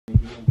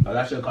Oh,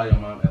 I should call your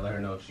mom and let her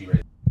know if she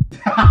ready.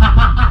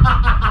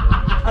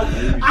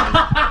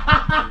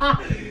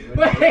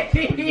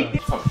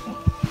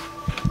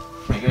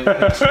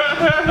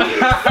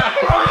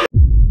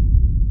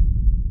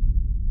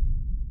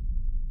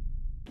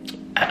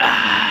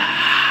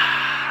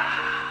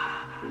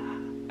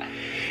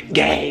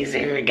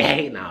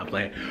 Gang. Nah, I'm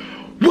playing.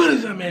 What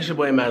is up, man? It's your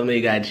boy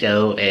MylesMilly. Got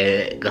Joe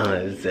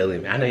and Silly,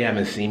 man. I know you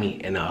haven't seen me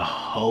in a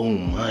whole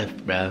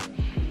month, bruh.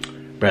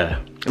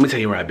 Let me tell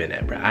you where I've been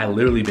at, bruh. I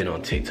literally been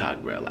on TikTok,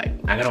 bruh. Like,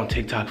 I got on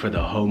TikTok for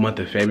the whole month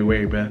of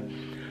February, bruh.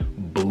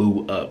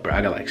 Blew up, bruh.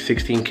 I got like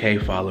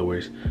 16K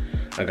followers.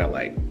 I got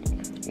like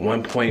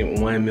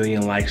 1.1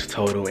 million likes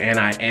total, and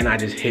I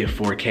just hit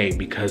 4K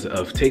because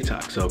of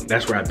TikTok. So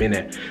that's where I've been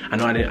at. I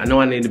know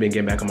I need to be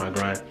getting back on my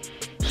grind.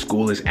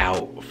 School is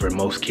out for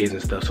most kids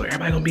and stuff, so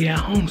everybody gonna be at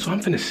home. So I'm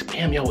finna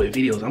spam y'all with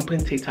videos. I'm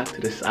putting TikTok to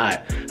the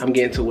side. I'm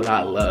getting to what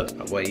I love.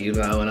 Boy, you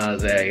know what I'm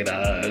saying, you know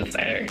what I'm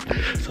saying.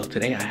 So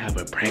today I have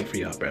a prank for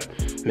y'all, bro.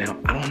 Now,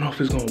 I don't know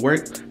if it's gonna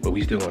work, but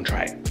we still gonna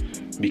try it.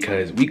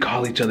 Because we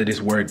call each other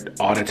this word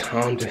all the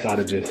time.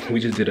 We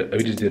just did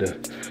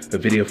a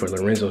video for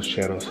Lorenzo's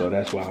channel, so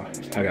that's why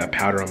I got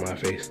powder on my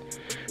face.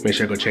 Make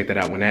sure to go check that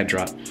out when that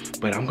drops.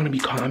 But I'm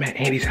at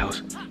Andy's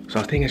house. So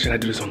I was thinking, should I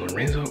do this on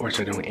Lorenzo or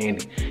should I do it on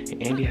Andy?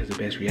 And Andy has the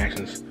best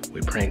reactions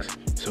with pranks.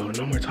 So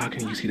no more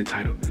talking, you see the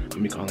title. I'm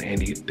gonna be calling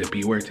Andy the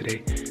B word today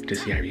to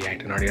see how I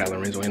react. And I already got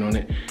Lorenzo in on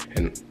it.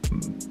 And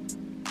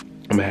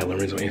I'm gonna have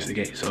Lorenzo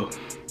instigate. So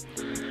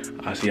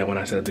I'll see y'all when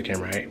I set up the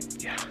camera, right?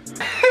 Yeah.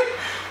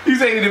 You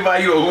say you need to buy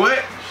you a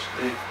what?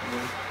 Steak,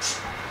 man.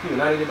 You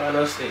not need to buy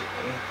no steak,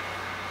 man.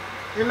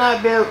 You're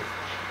not built.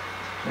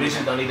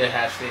 Bitches don't need to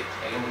have steak.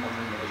 Hey,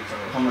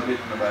 I'm a bitch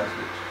in the buy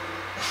steak.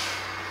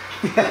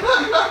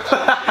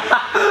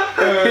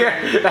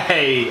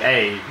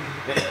 Hey.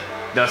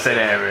 Don't say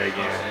that ever again.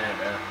 Don't say that,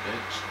 bro.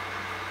 Bitch.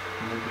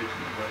 I'm a bitch in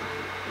the buy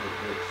steak.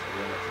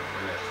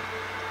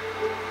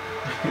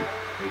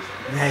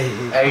 Hey,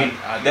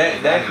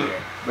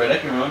 bro,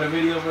 that can run the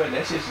video, bro.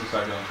 That shit should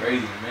start going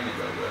crazy in a minute,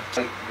 bro. Like,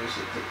 this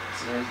shit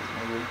seriously,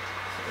 nigga.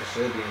 It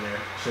should be in there.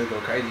 It should go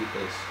crazy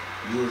because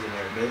you was in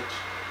there, bitch.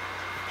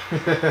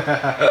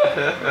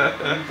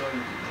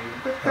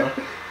 Huh?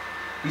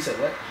 You said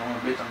what? I'm a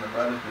bitch, I'm the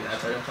brother. Did I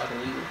tell you I'm talking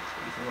legal?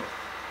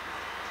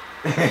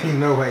 Ain't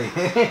no way.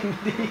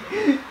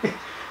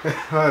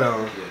 Hold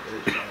on.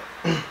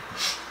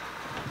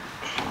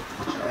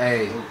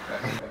 Hey.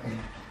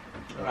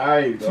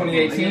 Alright.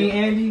 2018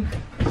 Andy?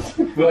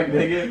 Fuck,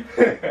 nigga.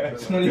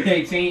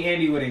 2018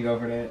 Andy wouldn't go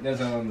for that. That's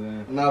all I'm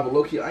saying. Nah, but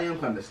low key, I am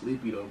kind of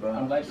sleepy though, bro.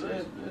 I'm like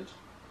this, bitch.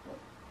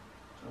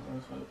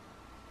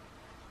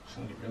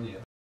 Shouldn't get really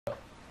up.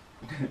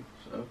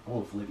 So, I'm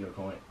gonna flip your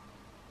coin.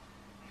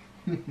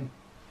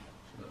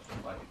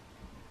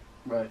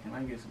 Bro, can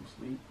I get some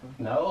sleep,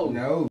 bro?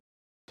 No.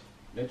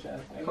 Bitch ass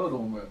nigga. Hold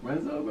on, bro.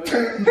 Renzo, bro.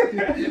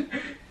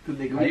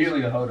 I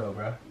usually a hodo,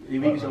 bro. You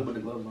make sure put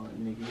the gloves on,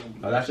 nigga.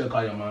 Oh, I should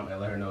call your mom and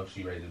let her know if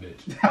she raised a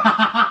bitch.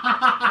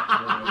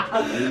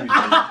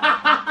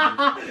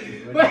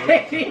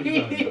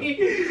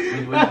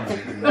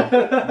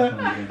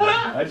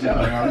 Watch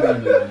out.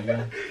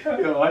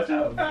 Yo, watch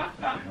out.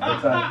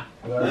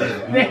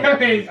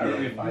 There is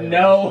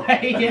no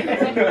way.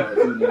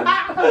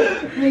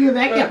 Nigga,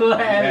 that can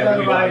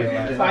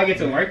last. If I get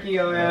to work in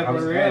your ass for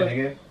real.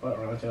 Nigga. What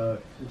wrong with your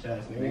bitch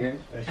ass nigga?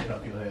 That shit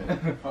up your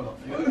head. Hold on,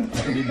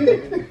 nigga.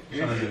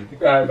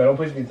 Alright, bro, don't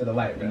push me to the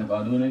light, man. If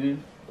I do, nigga.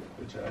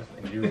 Bitch ass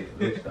nigga. You really a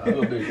bitch,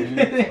 dog.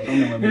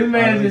 This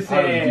man just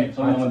said.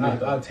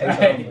 I'll take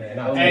something,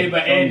 man. Hey,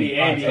 but Andy.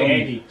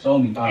 Show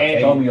me, yo,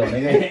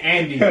 nigga.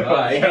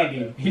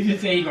 Andy. He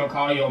just said he gonna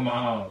call your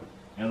mom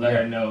and let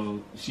her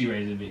know she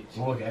raised a bitch.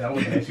 Okay, I'm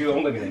looking at you.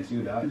 I'm looking at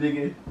you, dog.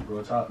 Nigga.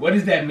 Real talk. What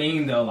does that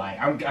mean, though? Like,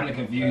 I'm kind of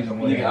confused on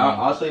what it means.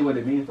 I'll show you what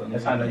it means, though.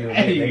 That's how I know you're a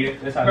bitch, nigga.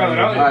 That's how I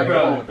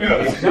know you're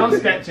a bitch. Don't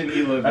step to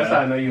me, look. That's how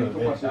I know you're a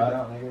bitch,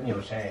 dog. You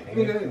know, Shane,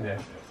 nigga.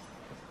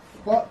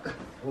 Fuck.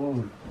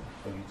 Ooh.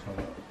 What are you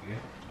talking about, nigga?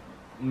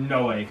 No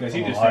way, because he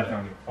just stepped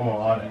on me. I'm on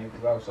all that.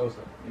 Because I was so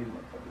stuck. These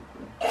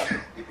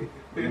motherfuckers.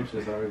 Them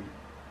shit's already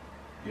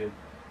good.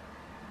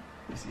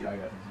 You see, I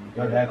got the G.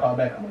 Your dad called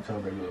back. I'm going to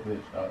tell her you a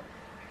bitch, dog.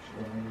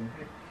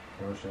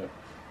 Real shit.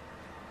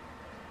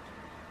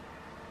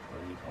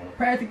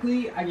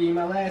 Practically, I give you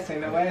my last name.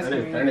 No ass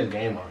name. Turn this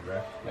game off,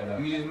 bro.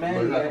 You just mad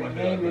at the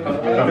game.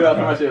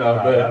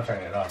 I'm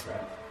turning it off, bro.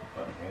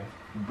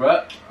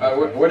 Bruh.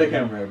 Alright, where the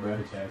camera at, bro?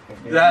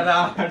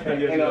 Nah.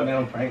 Ain't no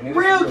damn prank.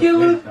 Real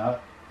killer.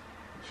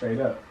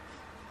 Straight up.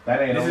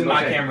 This is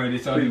my camera,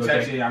 so if you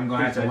touch it, I'm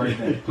gonna have to work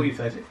that. Please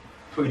touch it.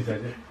 Please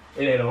touch it.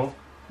 It ain't on.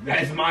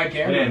 That's my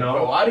camera. It ain't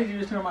on. Why did you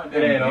just turn my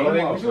damn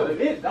game off?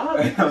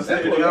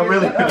 I'm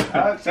really.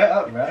 Shut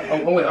up, bro.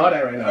 I'm with all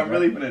that right now. I'm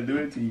really finna do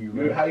it to you,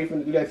 bro. How you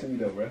finna do that to me,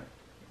 though, bro?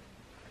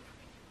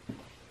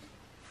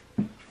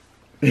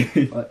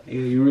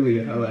 You really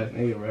a hell ass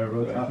nigga, bro.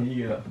 Real talk. You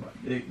get off my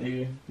dick,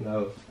 nigga.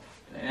 No.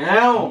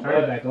 Damn!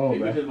 Turn it back on,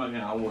 bro. I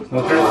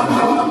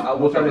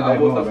will turn it back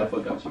on, bro.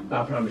 Fuck out you, bro. I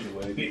promise you,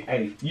 buddy.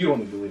 Hey, you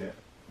don't do that.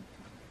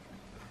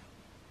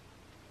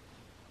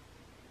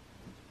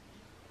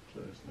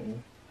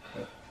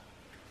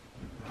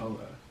 Hold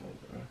on.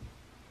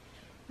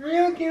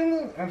 Real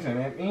cute. I'm saying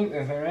that mean.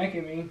 That's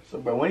making me. So,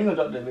 bro, when you gonna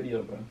drop that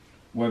video, bro?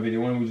 What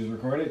video? One we just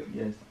recorded?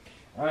 Yes.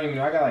 I don't even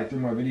know. I got like 3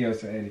 more videos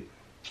to edit.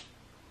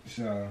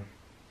 So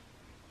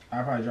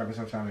I'll probably drop it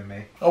sometime in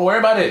May. Don't worry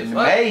about it.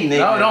 May, nigga.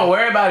 No, don't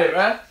worry about it,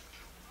 bruh.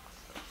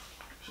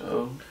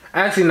 So.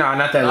 Actually, no,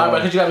 not that Nah, long. bro,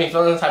 cause you got me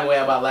feeling the type of way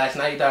about last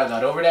night. You thought I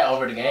got over that,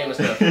 over the game and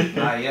stuff.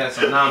 Yeah,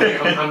 so now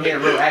I'm here,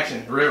 real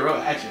action, real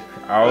action.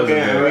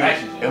 Okay, real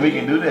action. and we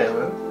can do that,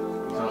 bro.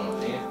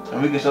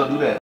 And we can still do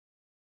that.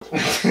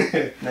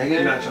 Nigga,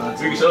 You're not trying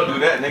to. we can still do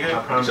that, nigga. I We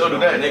can promise still you do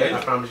don't that, wanna nigga.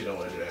 I promise you don't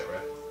want to do that, bro.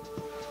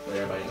 Let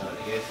everybody know,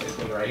 nigga. This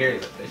nigga right here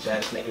is a bitch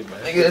ass nigga, bro.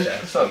 Nigga,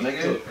 what's up,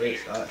 nigga? Great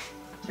start.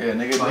 Yeah,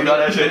 nigga, do all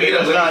that shit,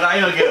 nigga. Nah,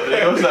 you don't get up,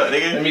 nigga. What's up,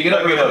 nigga? Let me get up,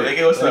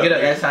 nigga. What's up? Let me get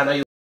up. That's how I know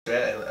you.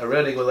 A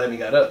real nigga would let me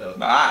get up though.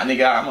 Nah,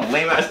 nigga, I'm a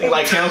lame ass nigga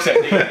like Cam said,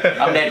 nigga.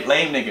 I'm that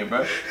lame nigga,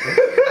 bro.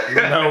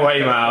 No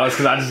way, Miles,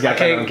 because I just got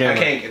that on I camera.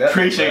 can't get up.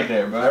 Appreciate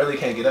that, bro. I really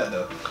can't get up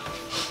though.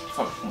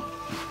 Fuck.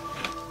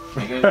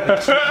 Nigga.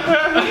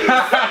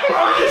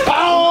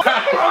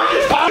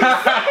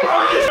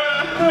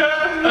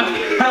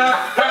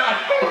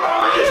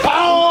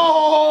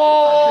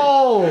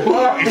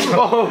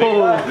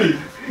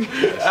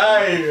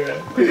 Hey,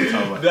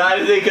 nah,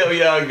 this nigga got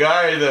me on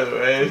guard though,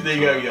 man. This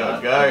nigga got me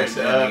on guard,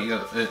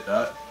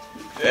 dog.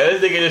 Yeah,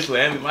 this nigga just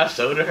landed. My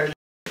shoulder hurt,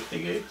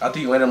 nigga. I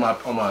think you landed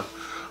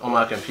on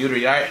my computer,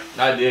 right?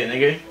 I did,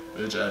 nigga.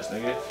 Bitch ass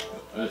nigga.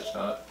 Bitch,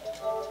 dog.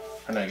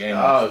 Turn that game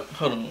Oh,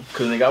 hold on.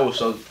 Cause nigga, I was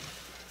so.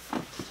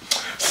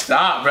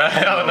 Stop, bro.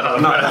 Hell no.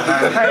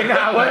 Hey,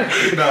 nah, what?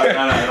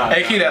 No.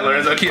 Hey, keep that,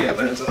 Lorenzo. Keep that,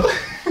 Lorenzo.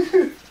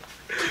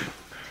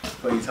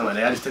 What are you telling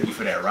me? I just took you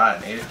for that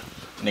ride, nigga.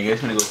 Nigga,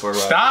 it's gonna go for a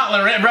ride. Stop,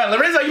 Lorenzo. Bro,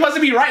 Lorenzo, you supposed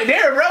to be right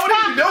there, bro. What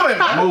are you doing,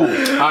 bro?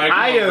 Move. All right,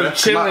 I am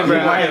chilling, bro.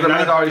 My hands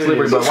already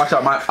slippery, but watch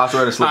out, I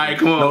swear they're slippery. Alright,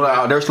 come on.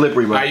 No, they're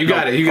slippery, bro. Alright, you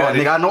got it, you got it.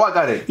 Nigga, I know I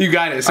got it. You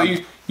got it. So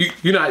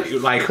you're not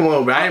like, come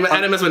on, bro. I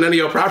didn't mess with none of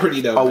your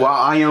property though. Oh, well,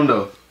 I am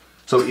though.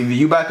 So either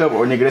you back up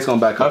or nigga, that's gonna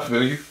back I up.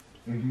 feel you.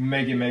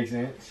 Make it make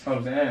sense.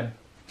 Oh damn.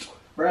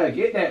 Bro,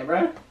 get that,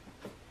 bro.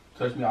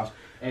 Touch me off.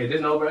 Hey,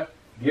 just know, bro.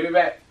 Give it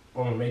back.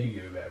 I'm gonna make you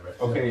give it back,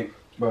 bro. Okay,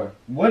 bro.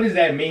 What does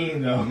that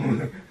mean, though?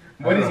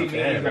 What does he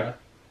mean, bro?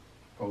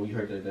 Oh, you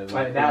heard that?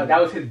 Like,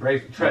 that was his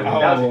bracelet. Trust me,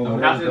 that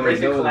was his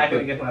bracelet clacking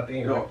against my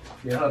thing, bro.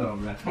 Yeah, hold on,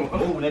 bro.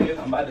 Move, nigga.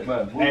 I'm about to,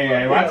 bro.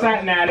 Hey, watch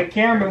out now, the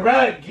camera.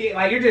 Bro,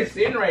 like you're just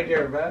sitting right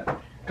there, bro.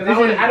 Cause I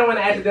don't want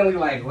to accidentally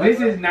like.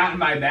 This is not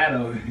my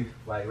battle.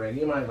 Like, right,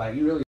 you might like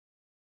you really.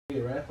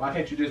 Right? Why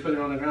can't you just put it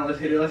on the ground? Let's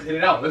hit it. Let's hit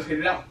it out. Let's hit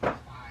it out.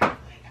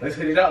 Let's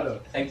hit it out though.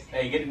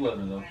 Hey, get the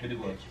gloves, though. Get the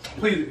gloves.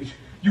 Please,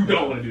 you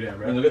don't want to do that,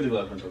 bro. Go get the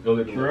gloves, bro. Go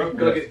get the gloves.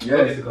 Go get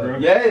the glove.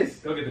 Yes.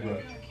 Go get the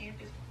glove.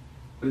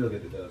 Please go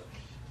get the glove.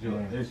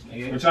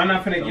 But y'all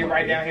not finna get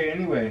right down here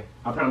anyway.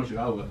 I promise you,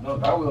 I will. No,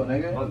 I will,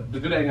 nigga. to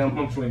do that again,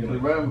 I'm swinging.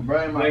 Bro, my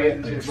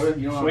Nigga, bro.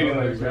 You know swinging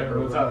like that,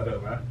 bro. What's up, though,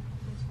 bro?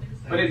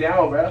 Put it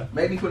down, bro.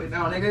 Make me put it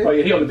down, nigga. Oh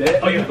yeah, he on the bed.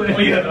 Oh yeah, oh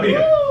yeah, oh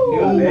yeah. He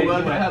on the bed. Bro,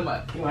 I have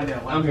my. You might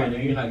have one. I'm here,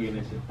 nigga. You're not getting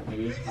this shit,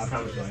 nigga. I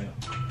promise you, I am.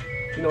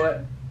 You know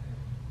what?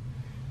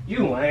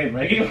 You lame,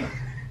 bro.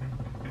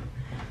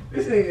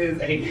 This thing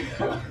is a.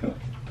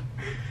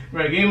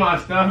 Bro, give me my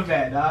stuff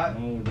back, dog.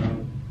 Man,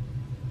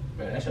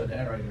 that's your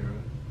dad right there,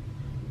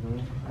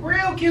 bro.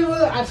 Real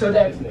killer. I told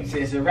that nigga.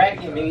 It's a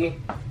racket, nigga.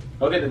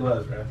 Go get the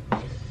gloves, bro.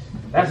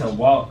 That's a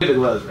walk. Get the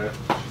gloves, bro.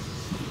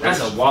 That's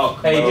a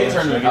walk. Hey, bro. get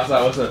turned around.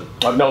 Outside, what's up?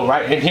 Oh, no,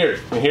 right in here.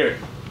 In here.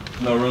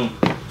 No room.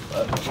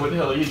 What the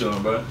hell are you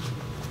doing, bro?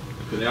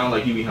 Cause I don't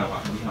like you behind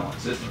my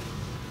system.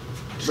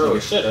 Bro,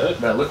 shut up.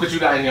 Bro, look what you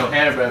got in your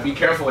hand, bro. Be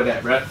careful with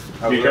that, bro.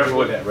 Be careful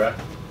with that, bro.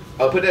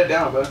 Oh, put that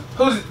down, bro.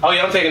 Who's? Oh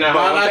yeah, I'm taking that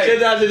home.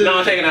 No,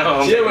 I'm taking that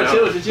home. Chill. I'm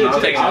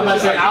taking that home. I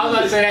was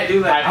about to say that,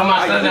 dude. Like, Put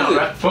my stuff down,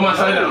 bro. Put my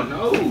stuff down.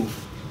 No.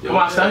 Put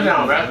my stuff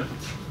down, bro.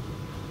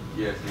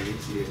 Yes, nigga. You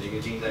see it,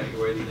 nigga. Jeans ain't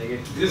worthy,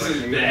 nigga. This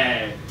is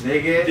bad.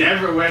 Nigga.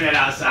 Never wear that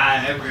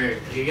outside ever.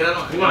 Nigga, get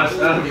on. Give me my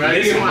stuff, bro.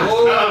 This Give me is my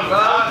move, stuff,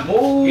 bro.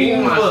 bro. Move. Give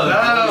me my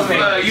stuff,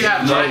 bro. You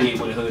have Jackie money.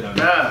 with a hood on.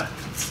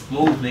 Bruh.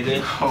 Move,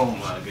 nigga. Oh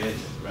my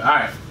goodness, bro.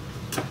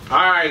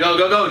 Alright,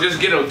 go. Just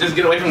get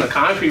away from the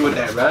concrete with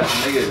that, bro.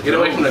 Nigga. Get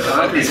away from the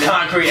concrete. There's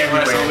concrete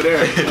That's everywhere. over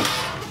there.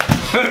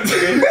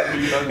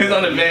 He's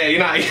on the bed. You're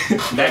not.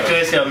 That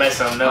could still mess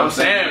something up. I'm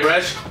saying, bro.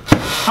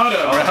 Hold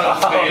up, bro.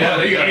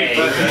 Yeah, you got me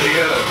fucked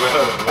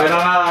up.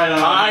 I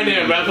know. Alright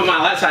then, bro. Put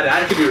my left side.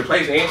 I could be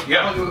replaced, ain't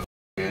yeah.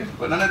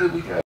 But none of this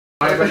we got.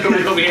 Alright, bro.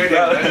 Come over here,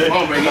 then, bro. Come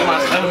on, bro. Get my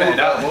stuff back,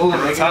 dog. Move,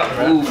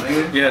 nigga. Move,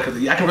 nigga. Yeah,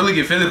 cause I can really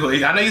get physical.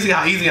 I know you see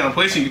how easy I'm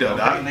pushing you, though,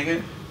 dog.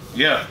 Nigga.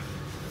 Yeah.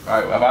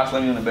 Alright, if I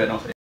slam you in the bed,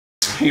 don't say.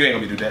 You ain't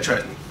gonna do that.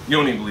 Trust me. You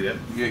don't even believe that.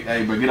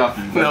 Hey, bro, get off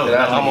me. No,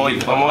 I'm on you.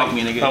 I'm on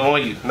you. nigga. I'm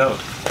on you. No,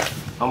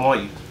 I'm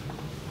on you.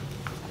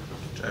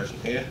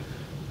 Trust me. Yeah.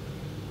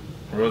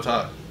 Real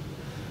talk.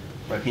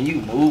 Bro, can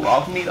you move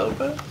off me though,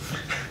 bro?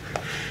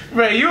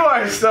 Bro, you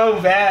are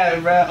so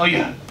bad, bro. Oh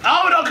yeah.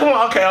 Oh no, come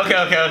on. Okay. All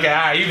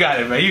right, you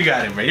got it, bro.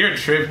 You're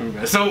tripping,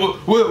 bro. So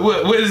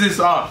what is this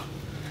off?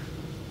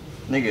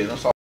 Nigga, I'm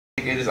sorry.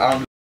 Nigga, I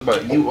don't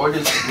But you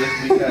ordered this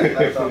week ass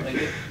laptop,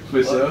 nigga.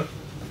 For sure.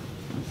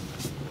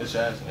 It's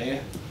your ass,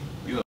 nigga.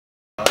 You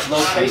a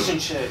Location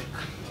check.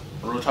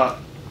 real talk.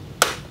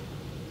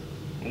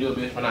 You a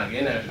bitch for not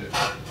getting that shit.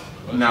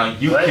 Nah,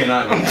 you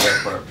cannot get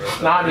that part, bro.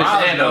 Nah, I'm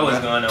just saying though. what's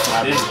going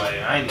on this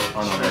way. I ain't even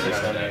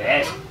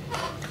that.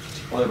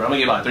 Well, bro, I'm gonna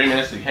give about 3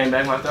 minutes to hand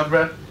back my stuff,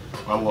 bro.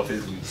 I'm going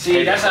physically.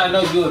 See, that's how I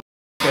know you.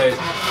 Because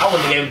I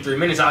wouldn't have gave him 3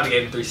 minutes. I would have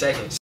gave him 3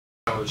 seconds.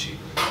 With you.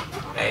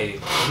 Hey,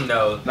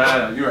 no.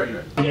 Nah, you're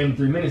right. I gave him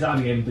 3 minutes. I would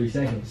have gave him 3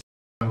 seconds.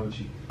 With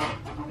you.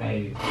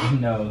 Hey,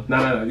 no.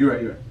 Nah, you're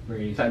right.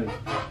 Breathe. Tell me.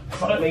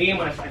 Fuck me in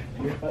my face.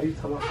 What you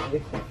talking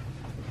about?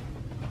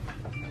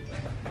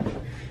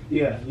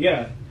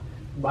 Yeah.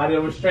 Body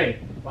over straight.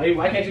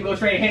 Why can't you go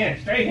straight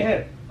hand? Straight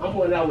hand. I'm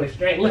putting that with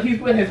straight. Look, he's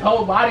putting his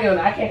whole body on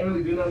it. I can't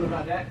really do nothing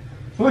about that.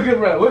 Look at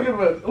bro. Look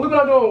what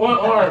I'm doing with one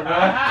arm,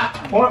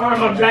 man. One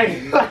arm I'm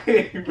dragging.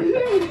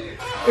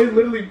 It's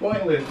literally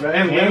pointless, bro.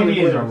 It's Andy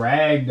is a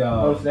rag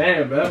dog. I'm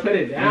saying, bro. Put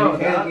it down. You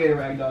can't get a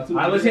rag doll too.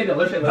 Alright, let's hit it.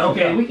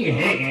 Okay, we can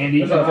hit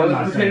Andy.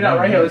 Let's hit it out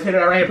right here. Let's hit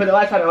it out right here. Put the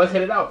lights on. Let's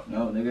hit it out.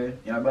 No, nigga.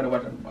 Y'all better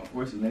watch out for my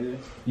forces, nigga.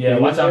 Yeah,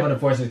 watch out for the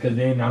forces, because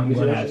then I'm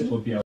going to have to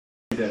whoop you.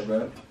 That,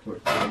 bro.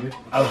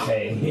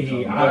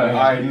 Okay.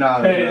 Alright,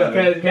 nah.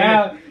 Because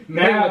now,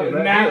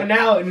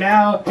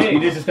 you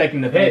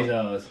disrespecting the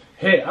Bezos.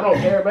 Hit. I don't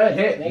care, bro.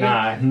 Hit, nigga.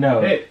 Nah,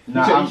 no. Hit. You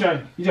trying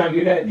to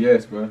do that?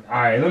 Yes, bro.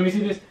 Alright, let me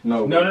see this.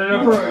 No. No.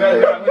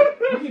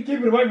 We can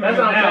keep it away from him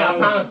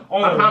now.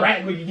 On the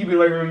rack, we can keep it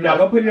away from him now.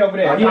 Go put it over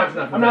there.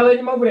 I'm not letting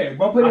him over there.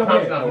 Go put it over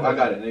there. I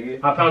got it, nigga.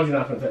 I promise you're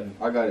not gonna touch me.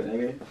 I got it,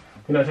 nigga.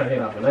 You're not trying to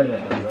hit off of none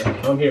of that,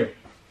 bro. I'm here.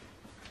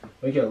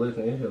 Make your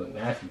listen. This shit look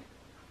nasty.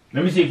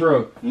 Let me see for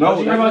real. No,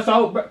 you talking about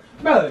salt, bro?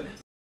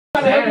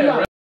 Exactly,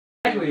 bro.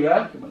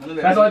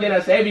 That's the only thing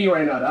that's saving you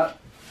right now, dog.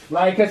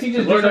 Like, cause he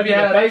just looked up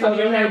your face on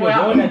your head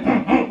without doing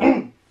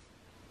that.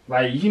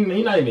 Like, he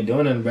not even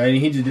doing nothing, bro.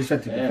 He just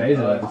disrespected the face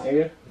of us.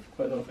 Nigga,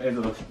 put no face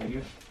of us,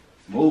 nigga.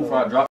 Move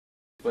before I drop.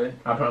 Play.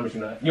 I promise you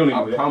not. You don't need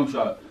to do I promise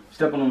you.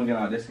 Step on him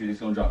again. This is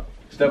gonna drop.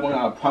 Step on him.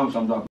 I promise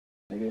I'm dropping.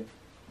 Nigga.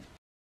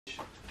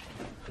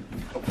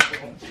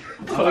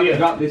 Oh yeah,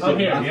 drop this. I'm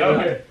here.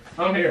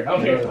 I'm here.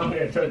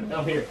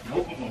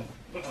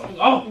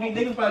 Oh,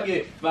 niggas about to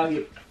get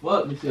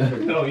fucked and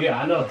shit. No,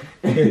 yeah, I know.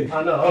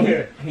 I'm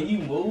here. Can you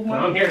move,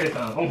 man? I'm here this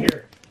time. I'm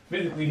here.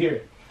 Physically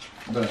here.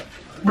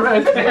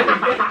 Bruh.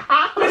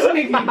 This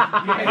nigga.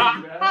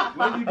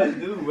 What did you just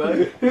do, bro?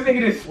 This nigga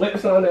just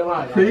slips on that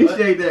line.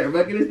 Appreciate that,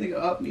 bro. Get this nigga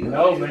up me.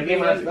 No, man, get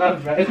my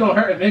stuff, bro. It's gonna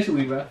hurt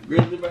eventually, bro.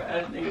 Grizzly, bro.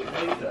 Ass nigga.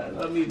 I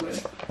love me, bro.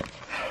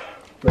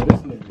 Bro,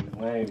 this nigga is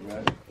lame,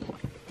 bro.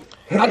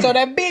 I told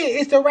that bitch,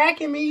 it's the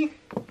racking me.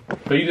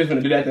 So you just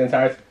gonna do that the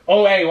entire time?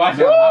 Oh, hey, watch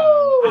out.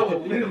 I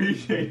will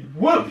literally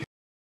whoop.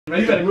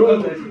 Man, you better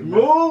move that shit.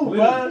 Move,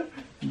 bro.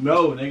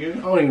 No, nigga. I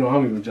don't even know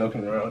I'm even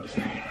joking around with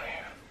this nigga.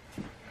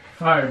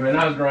 Alright, bro,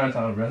 now it's grind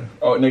time, bro.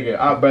 Oh, nigga.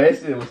 Bro, that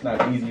shit was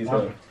not easy as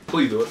hell.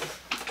 Please do it.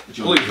 Please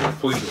do it.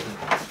 Please do it.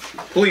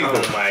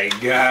 Oh my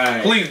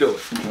god. Please do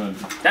it.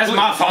 That's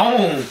my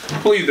phone.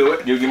 Please do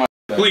it. Give my.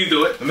 Please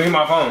do it. Let me get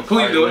my phone.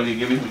 Please do it.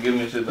 Give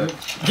me shit back.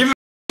 You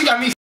got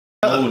me.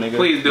 Oh, nigga.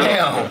 Please do it.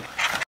 Damn.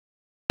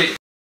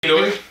 Do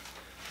it.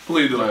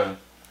 Please do it.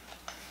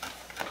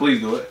 Please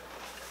do it.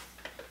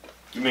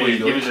 Give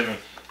it to me.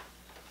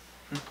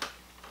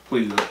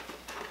 Please do it.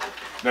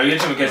 No, give it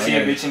to me because he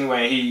a bitch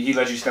anyway. He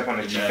let you step on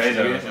the G face.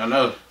 I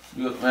know.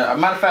 Matter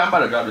of fact, I'm about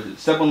to drop this.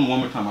 Step on him one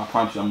more time. I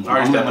promise you.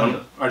 Already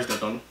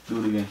stepped on him. Do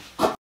it again.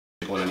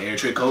 Going in the air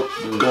trick coat.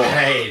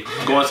 Hey,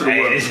 Going to the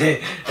world. It's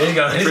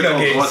gonna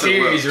get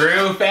serious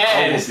real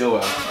fast. Go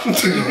out.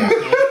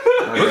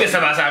 We can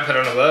step outside and put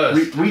on the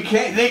gloves. We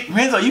can't.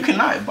 Renzo, you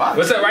cannot. Box.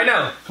 What's up right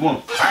now? Come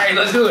on. Alright,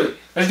 let's do it.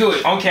 Let's do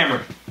it. On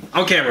camera.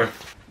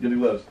 Give me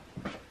gloves.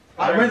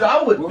 Renzo,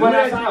 I would. We're going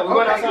outside.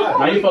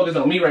 Now you focus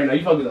on me right now.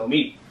 You focus on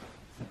me.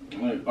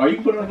 Are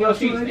you putting on Yo, your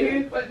sheets, sheets,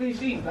 nigga. What these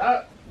sheets,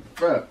 dog?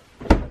 bro?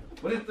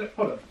 What is this?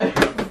 Hold up.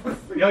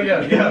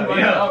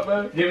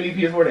 Yeah. Giving these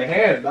PS4 their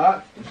hands,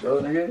 dog.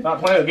 Sure, nigga. Stop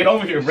playing. Get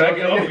over here, bro.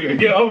 Get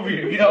over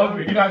here.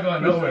 You're not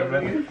going nowhere,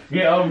 bro.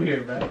 Get over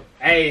here, bro.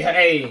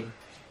 Hey.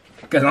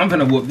 Cause I'm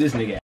finna whoop this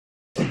nigga.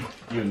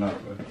 You're not,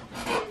 bro.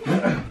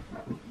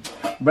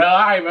 Bro,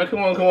 alright, bro.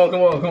 Come on,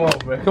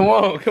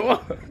 bro. Come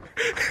on.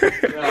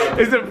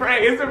 It's a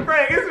prank.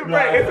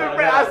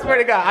 I swear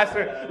to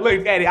God.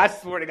 Look, Eddie, I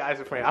swear to God,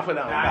 it's a prank. I put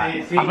that on.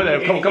 Come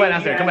back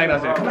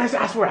downstairs.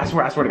 I swear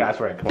to God.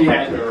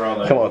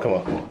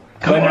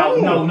 Come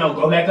on. No,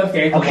 go back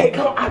upstairs. Okay,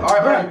 come on. All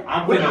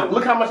right.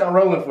 Look how much I'm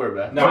rolling for,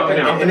 bro.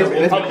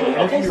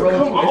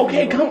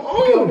 Okay, come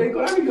on.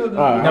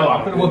 No,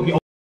 I'm finna whoop you.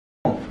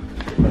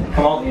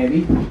 Come on,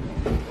 Andy.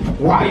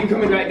 Why are you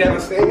coming back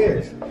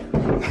downstairs?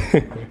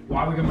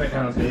 Why are we coming back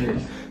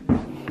downstairs?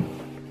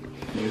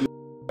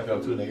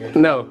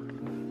 No.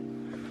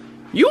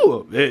 You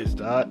a bitch,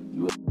 dog.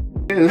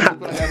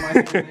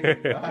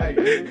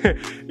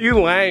 You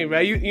lame, bro.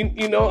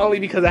 You know only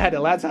because I had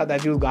the laptop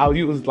that you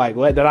was like,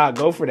 what? Did I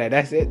go for that?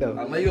 That's it though.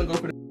 I know you gonna go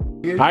for the.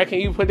 Alright, can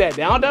you put that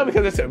down though?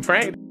 Because it's a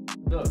prank.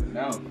 Look,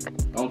 down.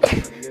 Don't.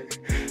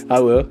 I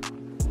will.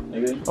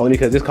 nigga. Only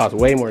because this costs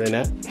way more than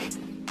that.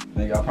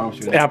 Nigga, I promise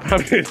you that. Yeah, I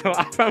promise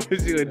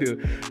you would do.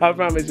 I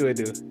promise you would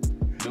do.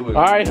 Do it.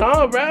 All right,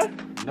 huh,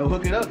 bruh? No,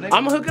 hook it up, nigga.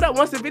 I'm gonna hook it up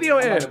once the video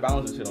I'm ends. to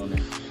balance the shit on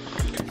there.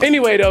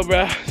 Anyway, though,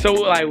 bruh. So,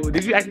 like,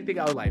 did you actually think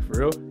I was like, for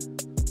real?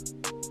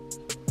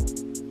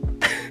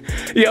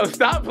 Yo,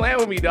 stop playing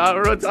with me, dog.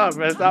 Real talk,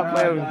 bro. Stop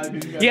playing with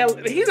me. Yeah,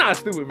 he's not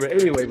stupid, bro.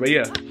 Anyway, but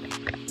yeah.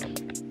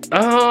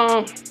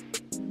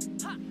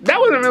 That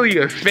wasn't really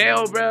a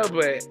fail, bro,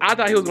 but I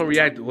thought he was gonna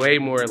react way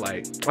more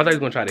like, I thought he was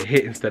gonna try to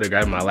hit instead of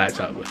grabbing my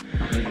laptop, but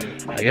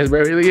I guess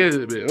bro really is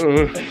a bit.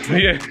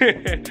 Yeah.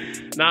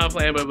 Nah, I'm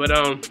playing, but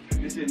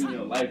This shit in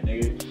your life,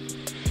 nigga.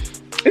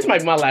 this might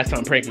be my last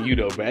time pranking you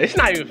though, bro. It's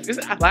not even, it's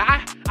like,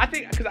 I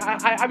think, cause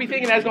I be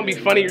thinking that's gonna be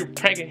funny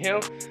pranking him,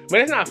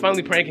 but it's not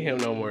funny pranking him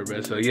no more,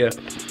 bro. So yeah,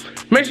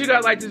 make sure you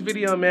guys like this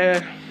video,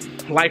 man.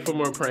 Like for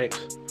more pranks.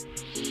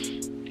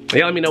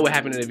 Y'all let me know what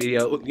happened in the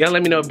video. Y'all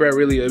let me know if bro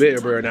really a bit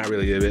or bro not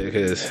really a bit,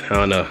 because I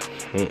don't know.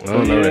 I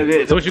don't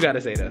know. So what you gotta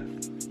say though?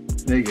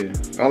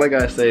 Nigga, all I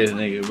gotta say is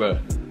nigga, bro.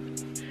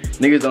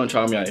 Niggas don't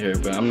try me out here,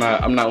 bro. I'm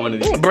not one of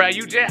these. Bro,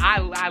 you just,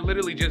 I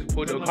literally just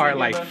pulled your car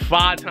like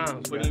 5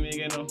 times, bro. Put me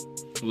again, though.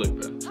 Look,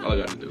 bro. All I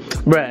gotta do,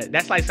 bro. Bruh,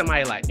 that's like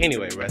somebody like,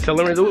 anyway, bro. So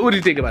Lorenzo, what do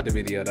you think about the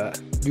video, dog?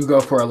 You go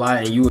for a lie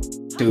and you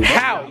too.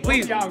 How?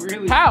 Please. How?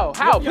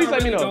 Please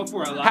let me know.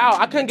 How?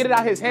 I couldn't get it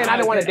out his hand. I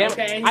didn't want to damage.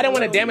 I didn't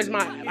want to damage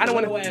my. I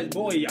didn't want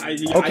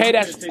to. Okay,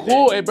 that's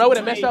cool. If bro would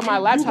have messed up my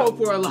laptop.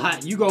 You go for a lie.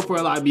 You go for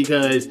a lie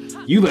because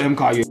you let him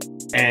call you,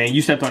 and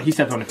you stepped on. He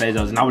stepped on the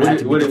Fezos, and I would have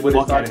to beat the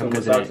fuck out of him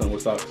because of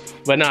that.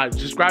 But nah,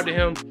 subscribe to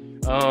him.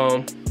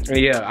 And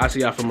yeah, I'll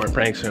see y'all for more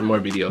pranks and more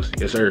videos.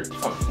 Yes, sir.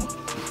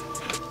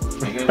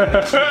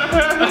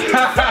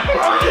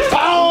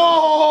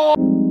 Oh!